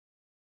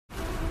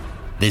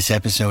This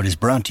episode is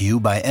brought to you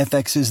by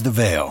FX's The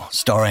Veil,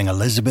 starring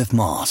Elizabeth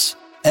Moss.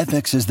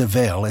 FX's The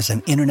Veil is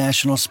an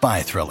international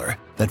spy thriller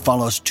that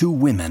follows two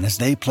women as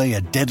they play a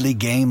deadly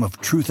game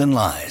of truth and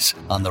lies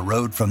on the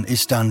road from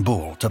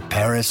Istanbul to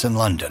Paris and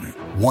London.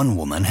 One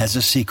woman has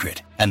a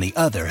secret, and the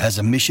other has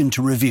a mission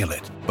to reveal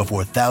it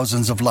before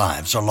thousands of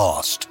lives are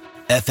lost.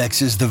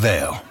 FX's The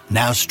Veil,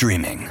 now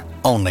streaming,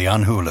 only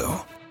on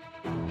Hulu.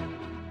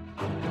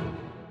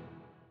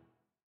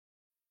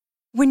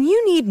 When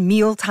you need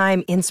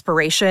mealtime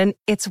inspiration,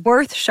 it's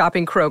worth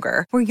shopping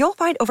Kroger, where you'll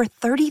find over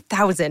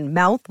 30,000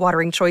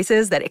 mouth-watering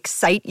choices that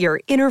excite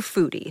your inner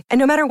foodie. And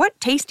no matter what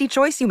tasty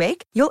choice you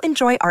make, you'll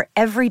enjoy our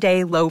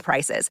everyday low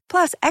prices,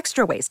 plus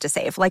extra ways to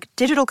save, like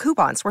digital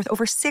coupons worth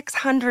over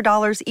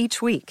 $600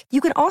 each week. You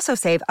can also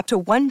save up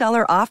to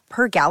 $1 off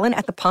per gallon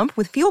at the pump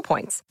with fuel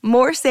points.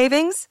 More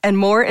savings and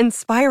more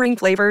inspiring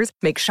flavors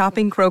make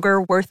shopping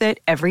Kroger worth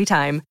it every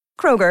time.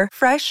 Kroger,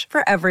 fresh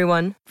for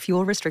everyone.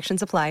 Fuel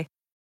restrictions apply.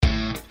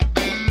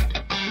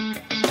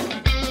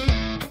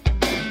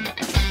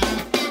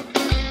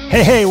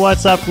 Hey,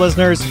 what's up,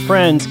 listeners,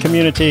 friends,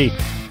 community,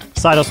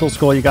 Side Hustle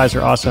School? You guys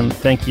are awesome.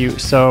 Thank you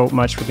so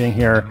much for being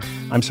here.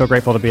 I'm so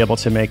grateful to be able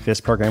to make this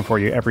program for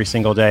you every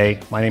single day.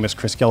 My name is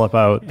Chris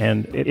Gillipo,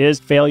 and it is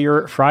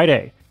Failure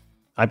Friday.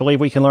 I believe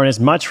we can learn as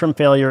much from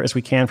failure as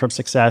we can from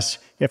success,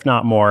 if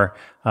not more.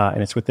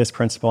 And it's with this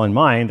principle in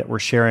mind that we're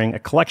sharing a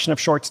collection of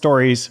short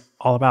stories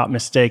all about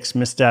mistakes,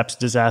 missteps,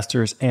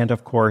 disasters, and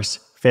of course,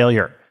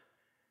 failure.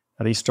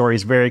 Now, these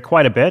stories vary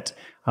quite a bit.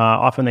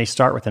 Often they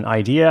start with an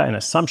idea, an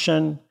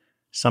assumption,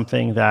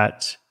 something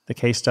that the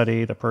case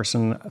study, the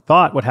person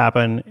thought would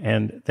happen,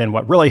 and then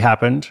what really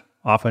happened,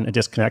 often a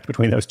disconnect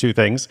between those two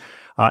things,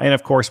 and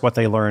of course, what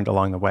they learned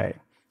along the way.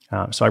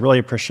 So I really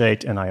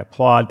appreciate and I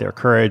applaud their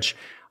courage.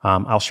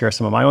 I'll share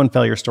some of my own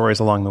failure stories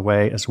along the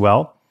way as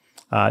well.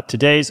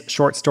 Today's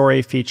short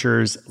story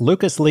features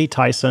Lucas Lee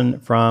Tyson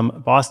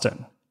from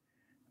Boston.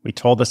 We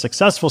told the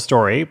successful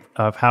story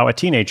of how a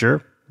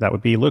teenager, that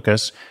would be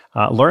Lucas,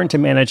 learned to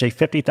manage a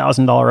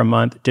 $50,000 a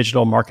month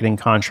digital marketing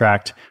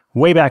contract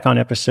way back on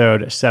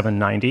episode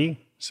 790.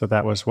 So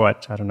that was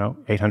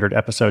 800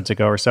 episodes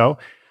ago or so.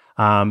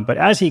 But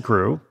as he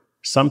grew,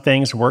 some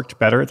things worked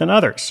better than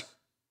others,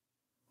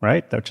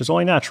 right? Which is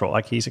only natural.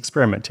 Like, he's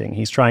experimenting.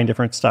 He's trying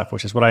different stuff,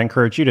 which is what I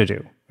encourage you to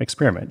do.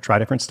 Experiment, try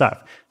different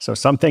stuff. So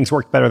some things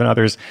worked better than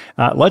others.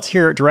 Let's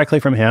hear directly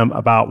from him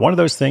about one of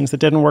those things that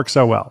didn't work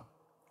so well.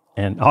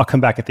 And I'll come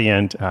back at the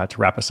end to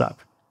wrap us up.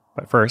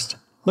 But first,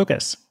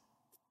 Lucas.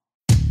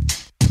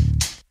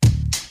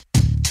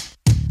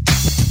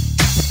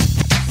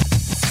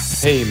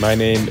 Hey, my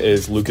name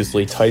is Lucas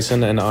Lee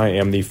Tyson, and I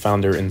am the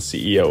founder and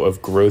CEO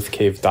of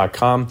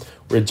GrowthCave.com.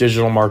 We're a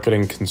digital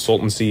marketing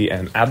consultancy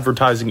and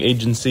advertising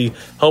agency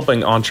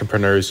helping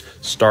entrepreneurs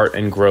start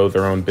and grow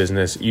their own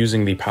business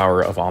using the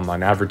power of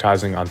online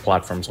advertising on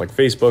platforms like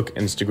Facebook,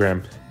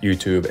 Instagram,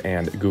 YouTube,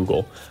 and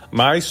Google.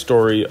 My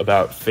story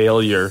about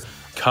failure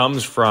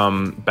comes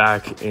from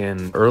back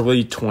in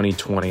early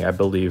 2020, I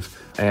believe.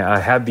 And I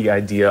had the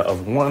idea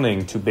of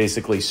wanting to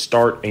basically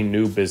start a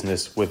new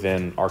business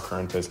within our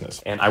current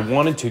business. And I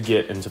wanted to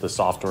get into the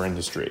software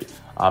industry.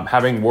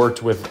 Having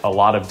worked with a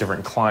lot of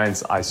different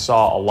clients, I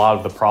saw a lot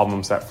of the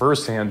problems that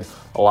firsthand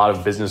a lot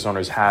of business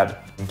owners had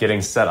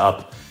getting set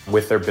up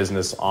with their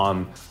business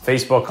on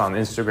Facebook, on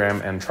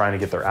Instagram, and trying to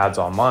get their ads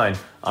online.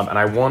 And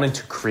I wanted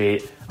to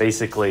create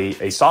basically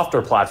a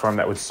software platform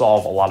that would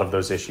solve a lot of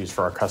those issues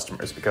for our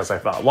customers, because I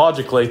thought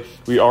logically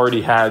we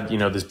already had,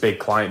 this big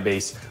client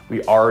base.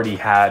 We already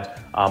had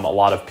a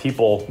lot of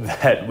people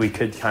that we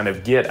could kind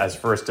of get as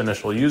first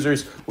initial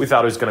users. We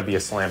thought it was going to be a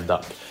slam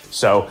dunk.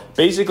 So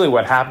basically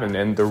what happened,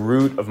 and the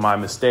root of my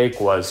mistake,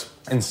 was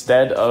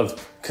instead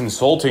of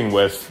consulting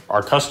with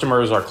our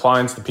customers, our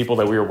clients, the people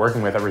that we were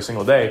working with every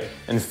single day,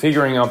 and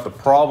figuring out the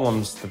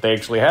problems that they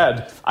actually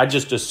had, I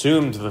just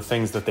assumed the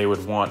things that they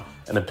would want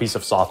in a piece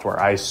of software.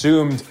 I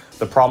assumed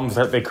the problems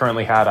that they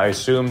currently had. I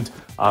assumed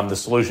the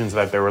solutions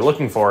that they were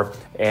looking for.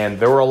 And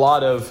there were a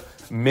lot of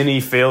mini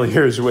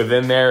failures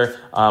within there.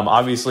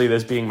 Obviously,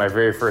 this being my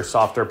very first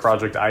software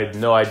project, I had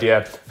no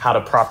idea how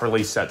to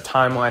properly set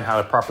timeline,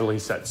 how to properly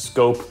set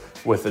scope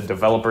with the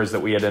developers that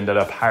we had ended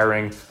up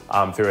hiring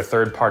through a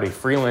third-party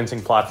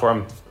freelancing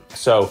platform.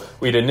 So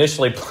we'd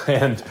initially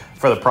planned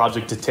for the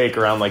project to take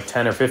around like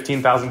 $10,000 or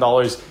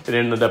 $15,000. It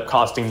ended up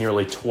costing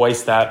nearly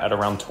twice that at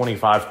around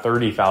 $25,000,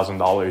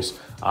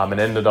 $30,000. It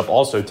ended up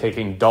also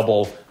taking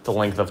double the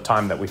length of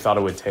time that we thought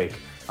it would take.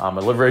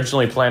 It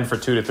originally planned for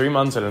 2 to 3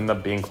 months. It ended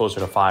up being closer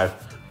to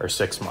 5 or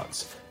 6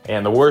 months.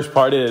 And the worst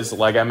part is,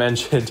 like I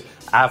mentioned,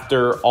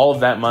 after all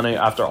of that money,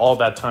 after all of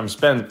that time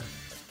spent,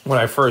 when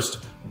I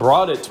first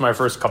brought it to my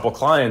first couple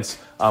clients,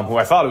 who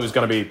I thought it was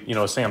going to be,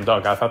 a slam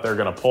dunk. I thought they were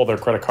going to pull their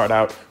credit card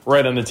out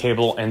right on the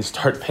table and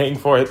start paying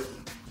for it.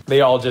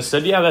 They all just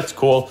said, yeah, that's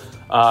cool.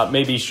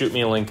 Maybe shoot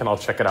me a link and I'll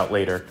check it out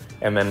later.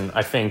 And then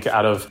I think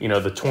out of,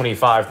 the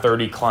 25,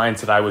 30 clients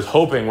that I was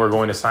hoping were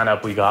going to sign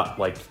up, we got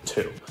like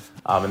 2.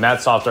 And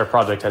that software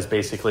project has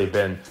basically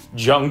been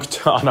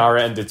junked on our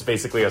end. It's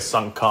basically a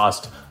sunk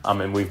cost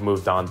and we've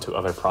moved on to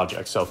other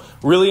projects. So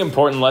really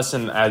important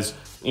lesson as,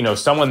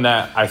 someone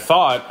that I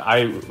thought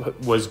I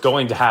was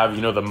going to have,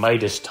 the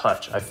Midas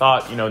touch. I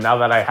thought, now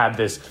that I had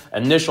this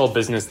initial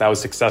business that was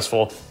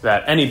successful,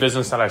 that any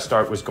business that I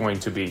start was going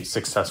to be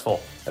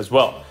successful as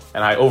well.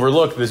 And I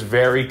overlooked this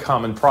very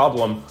common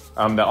problem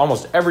that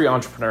almost every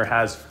entrepreneur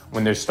has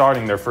when they're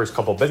starting their first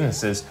couple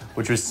businesses,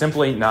 which was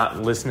simply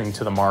not listening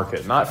to the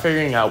market, not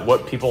figuring out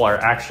what people are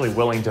actually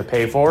willing to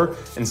pay for,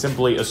 and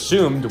simply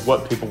assumed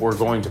what people were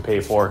going to pay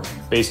for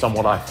based on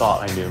what I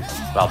thought I knew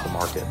about the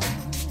market.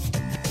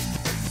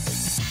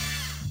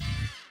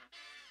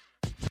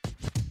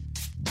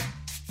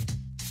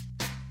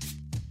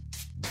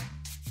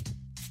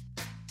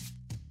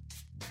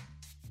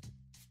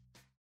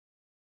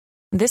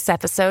 This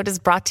episode is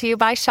brought to you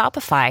by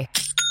Shopify.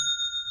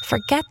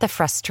 Forget the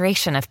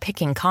frustration of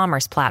picking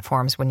commerce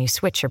platforms when you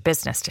switch your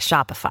business to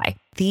Shopify,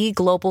 the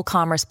global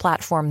commerce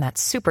platform that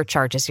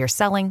supercharges your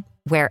selling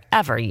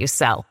wherever you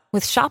sell.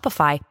 With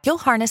Shopify, you'll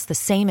harness the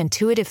same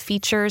intuitive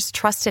features,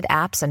 trusted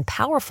apps, and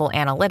powerful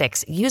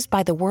analytics used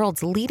by the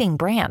world's leading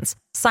brands.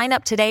 Sign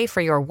up today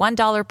for your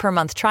 $1 per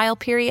month trial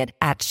period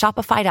at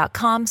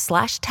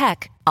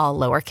shopify.com/tech, all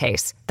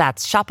lowercase.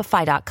 That's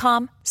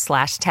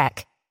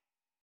shopify.com/tech.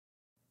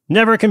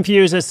 Never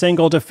confuse a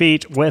single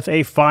defeat with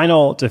a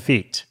final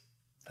defeat.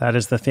 That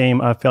is the theme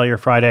of Failure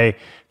Friday.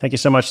 Thank you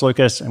so much,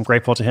 Lucas. I'm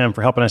grateful to him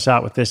for helping us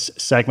out with this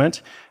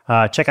segment.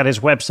 Check out his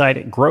website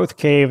at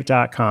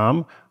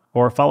growthcave.com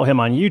or follow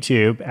him on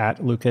YouTube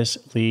at Lucas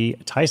Lee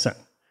Tyson.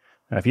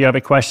 Now, if you have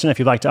a question, if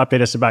you'd like to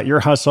update us about your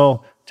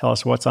hustle, tell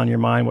us what's on your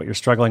mind, what you're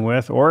struggling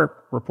with, or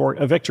report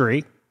a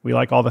victory, we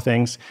like all the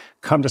things,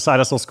 come to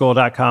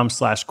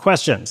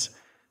sidehustleschool.com/questions.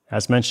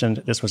 As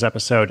mentioned, this was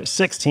episode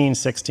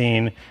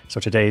 1616,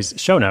 so today's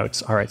show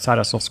notes are at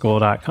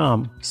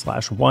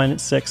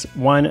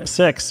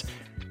sidehustleschool.com/1616.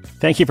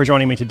 Thank you for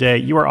joining me today.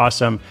 You are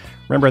awesome.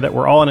 Remember that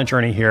we're all on a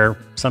journey here.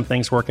 Some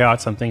things work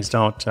out, some things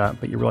don't,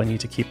 but you really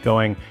need to keep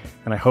going,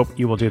 and I hope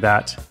you will do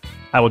that.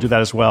 I will do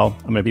that as well.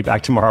 I'm going to be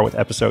back tomorrow with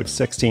episode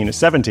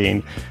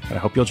 1617, and I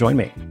hope you'll join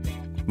me.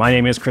 My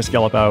name is Chris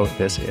Guillebeau.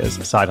 This is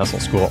Side Hustle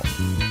School.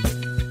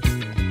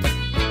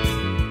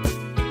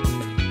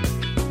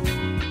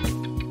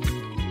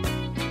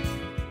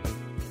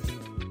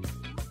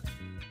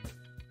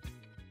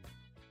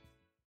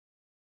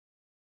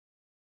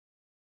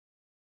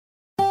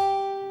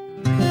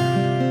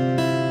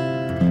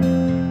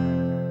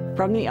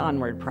 From the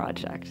Onward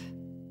Project.